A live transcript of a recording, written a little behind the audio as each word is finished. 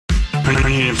I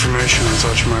need information. I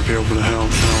thought you might be able to help.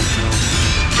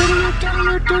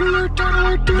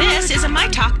 This is a My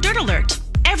Talk Dirt Alert.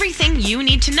 Everything you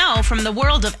need to know from the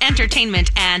world of entertainment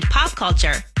and pop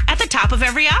culture at the top of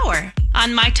every hour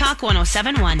on My Talk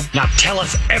 107.1. Now tell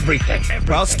us everything.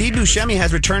 Well, Steve Buscemi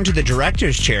has returned to the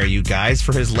director's chair, you guys,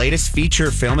 for his latest feature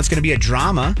film. It's going to be a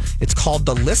drama. It's called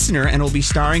The Listener, and will be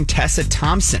starring Tessa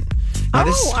Thompson. Now,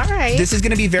 all right. This is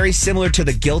going to be very similar to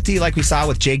The Guilty, like we saw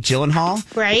with Jake Gyllenhaal.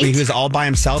 Right. Where he was all by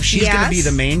himself. She's going to be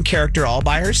the main character all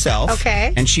by herself.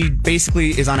 Okay. And she basically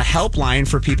is on a helpline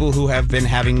for people who have been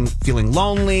feeling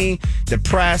lonely,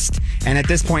 depressed. And at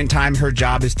this point in time, her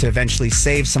job is to eventually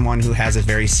save someone who has a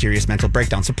very serious mental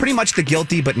breakdown. So pretty much The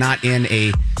Guilty, but not in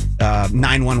a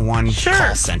 911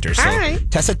 call center. So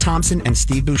Tessa Thompson and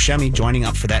Steve Buscemi joining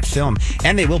up for that film.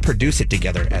 And they will produce it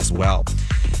together as well.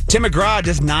 Tim McGraw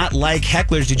does not like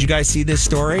hecklers. Did you guys see this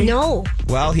story? No.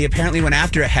 Well, he apparently went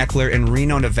after a heckler in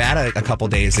Reno, Nevada a couple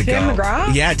days ago. Tim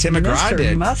McGraw? Yeah, Tim McGraw Mr.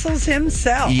 did. Muscles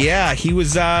himself. Yeah, he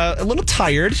was a little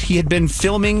tired. He had been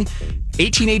filming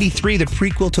 1883, the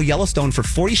prequel to Yellowstone, for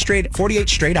 48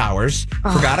 straight hours.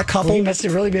 Forgot a couple. Well, he must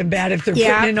have really been bad if they're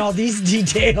putting in all these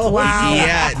details. Wow.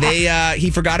 Yeah, he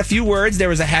forgot a few words. There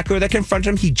was a heckler that confronted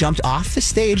him. He jumped off the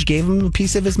stage, gave him a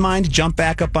piece of his mind, jumped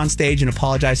back up on stage and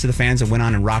apologized to the fans and went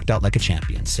on and rocked out like a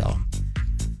champion. So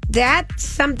that's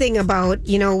something about,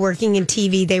 working in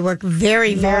TV. They work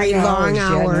very, very long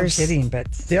hours. Yeah, no kidding,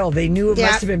 but still, they knew it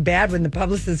must have been bad when the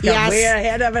publicist got way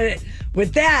ahead of it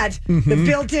with that. The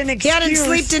built-in excuse. He hadn't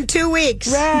slept in 2 weeks.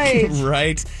 Right.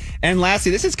 Right. And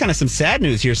lastly, this is kind of some sad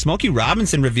news here. Smokey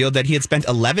Robinson revealed that he had spent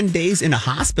 11 days in a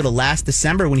hospital last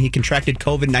December when he contracted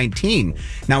COVID-19.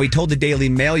 Now, he told the Daily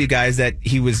Mail, you guys, that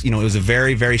he was, it was a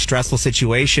very, very stressful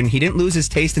situation. He didn't lose his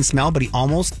taste and smell, but he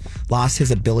almost lost his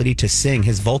ability to sing.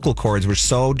 His vocal cords were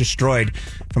so destroyed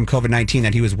from COVID-19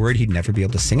 that he was worried he'd never be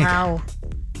able to sing again.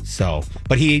 So,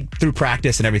 but he, through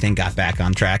practice and everything, got back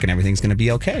on track and everything's going to be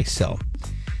okay. So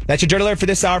that's your Dirt Alert for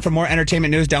this hour. For more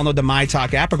entertainment news, download the My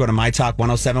Talk app or go to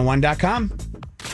mytalk1071.com.